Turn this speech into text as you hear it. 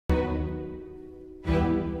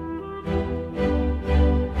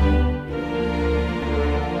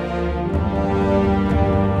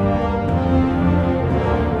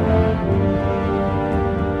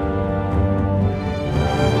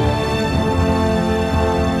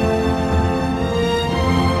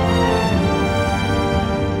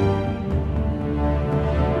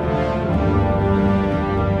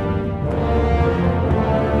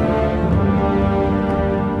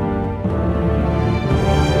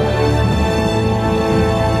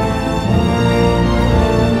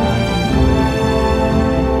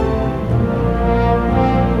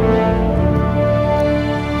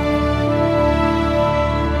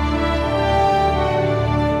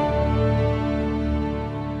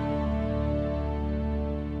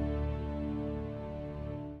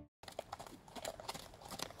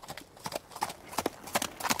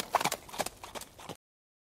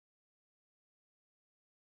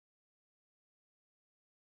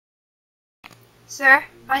Sir,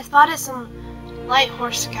 I spotted some light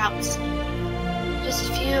horse scouts just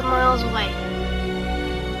a few miles away,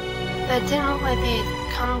 but it didn't look like they'd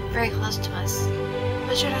come very close to us.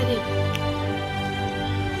 What should I do?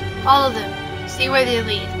 Follow them, see where they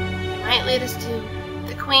lead. They might lead us to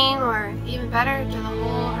the queen, or even better, to the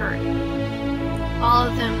whole herd.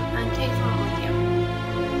 Follow them and take them with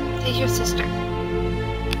you. Take your sister.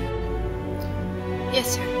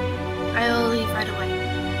 Yes, sir. I will leave right away.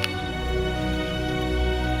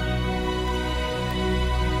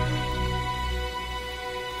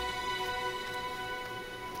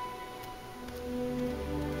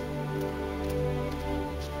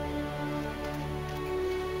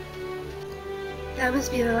 That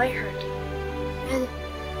must be the light herd. And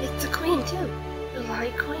it's the queen, too. The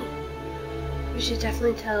light queen. We should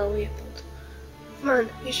definitely tell Leopold. Come on,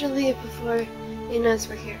 we should leave before he knows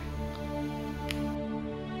we're here.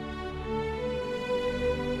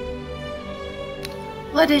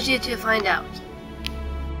 What did you two find out?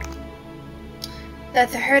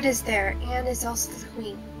 That the herd is there, and is also the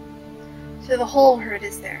queen. So the whole herd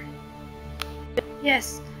is there.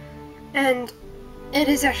 Yes, and it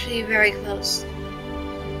is actually very close.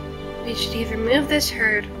 We should either move this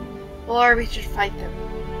herd, or we should fight them,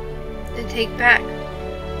 and take back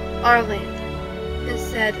our land,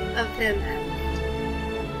 instead of them having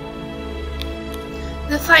it.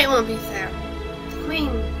 The fight won't be fair. The queen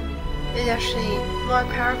is actually more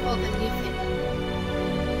powerful than you think,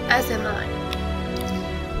 as am I.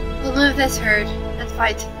 We'll move this herd and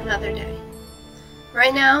fight another day.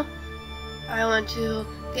 Right now, I want to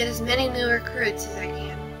get as many new recruits as I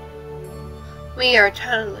can. We are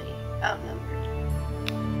totally outnumbered.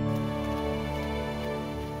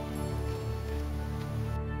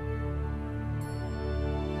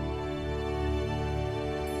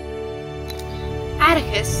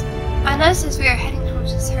 Atticus, I noticed as we are heading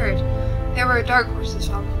towards this herd, there were dark horses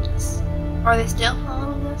following us. Are they still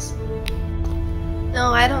following us?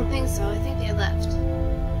 No, I don't think so. I think they left.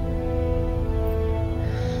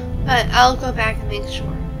 But I'll go back and make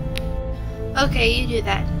sure. Okay, you do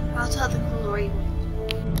that. I'll tell the queen where you went.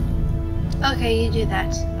 Okay, you do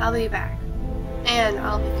that. I'll be back. And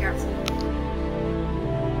I'll be careful.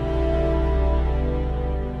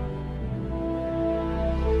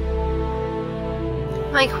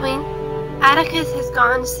 My queen, Atticus has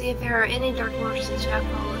gone to see if there are any dark horses who have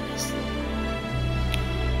followed us.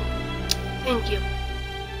 Thank you.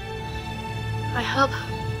 I hope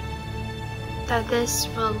that this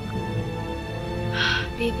will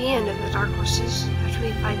be the end of the dark horses after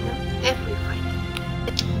we fight them, if we fight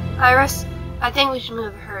them. Iris, I think we should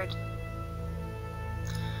move the herd.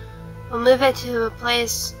 We'll move it to a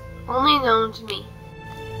place only known to me.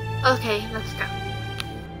 Okay, let's go.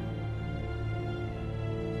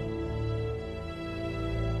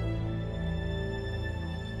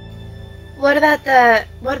 What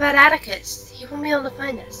about Atticus? He won't be able to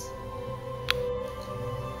find us.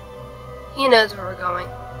 He knows where we're going.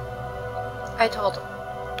 I told him.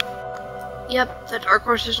 Yep, the dark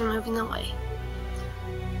horses are moving away.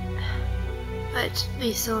 But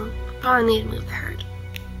we still probably need to move the herd.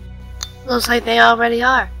 Looks like they already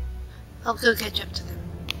are. I'll go catch up to them.